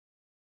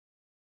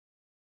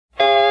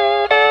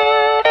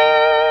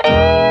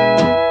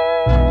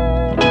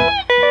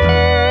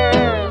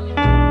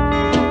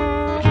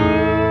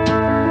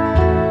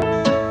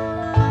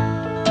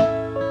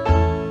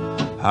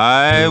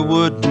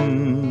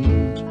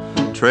wouldn't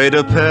trade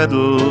a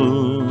petal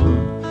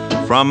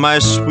from my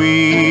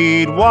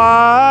sweet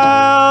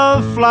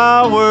wildflower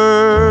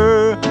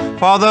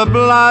for the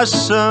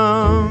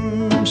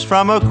blossoms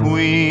from a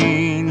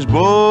queen's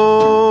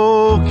bouquet.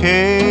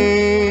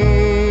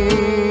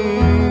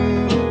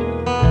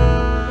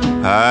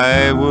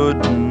 I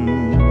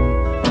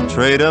wouldn't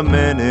trade a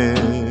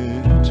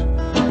minute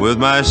with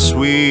my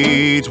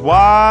sweet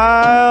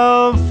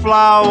wildflower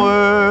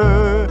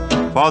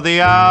for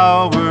the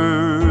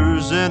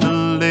hours in the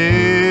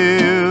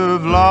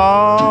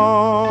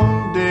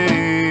livelong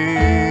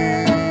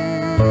day.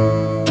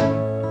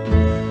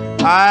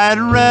 I'd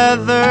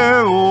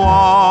rather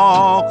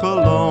walk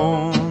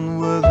alone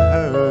with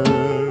her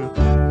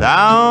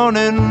down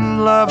in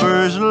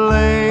Lover's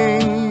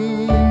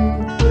Lane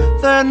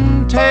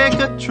than take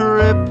a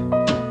trip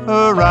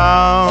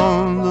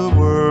around the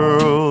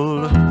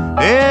world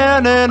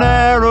in an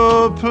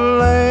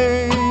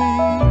aeroplane.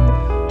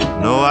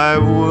 No, I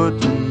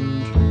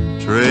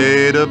wouldn't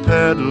trade a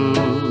petal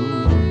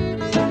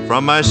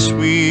from my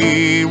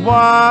sweet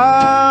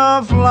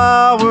wildflower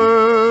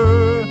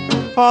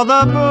for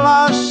the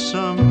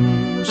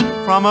blossoms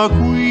from a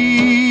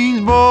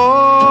queen's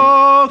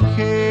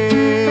bouquet.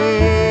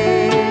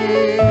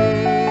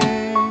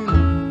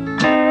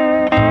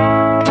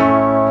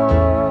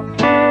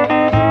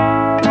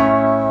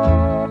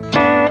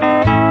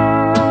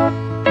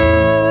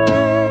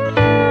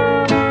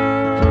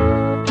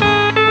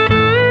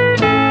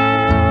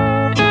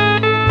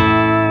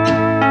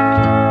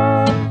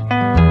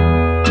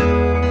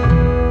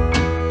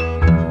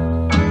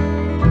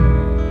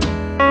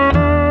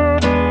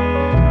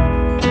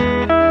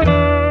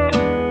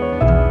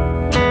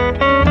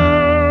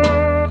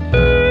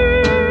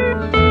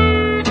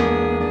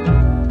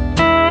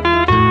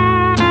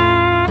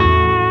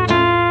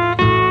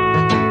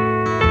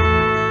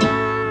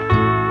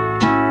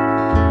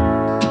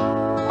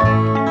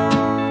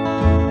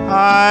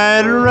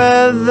 I'd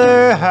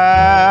rather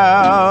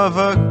have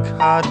a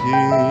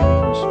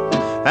cottage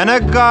and a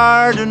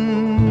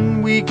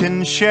garden we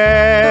can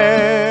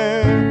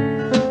share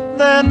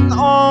than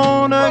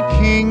own a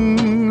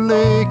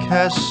kingly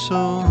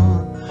castle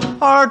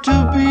or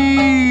to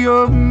be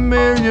a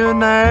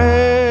millionaire.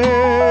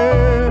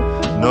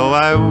 No,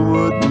 I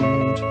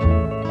wouldn't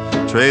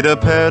trade a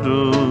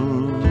petal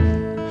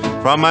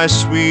from my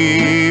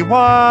sweet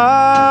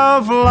wildflower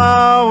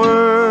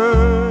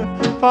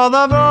for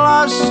the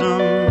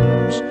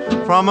blossoms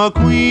from a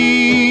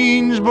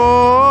queen's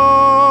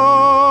bouquet.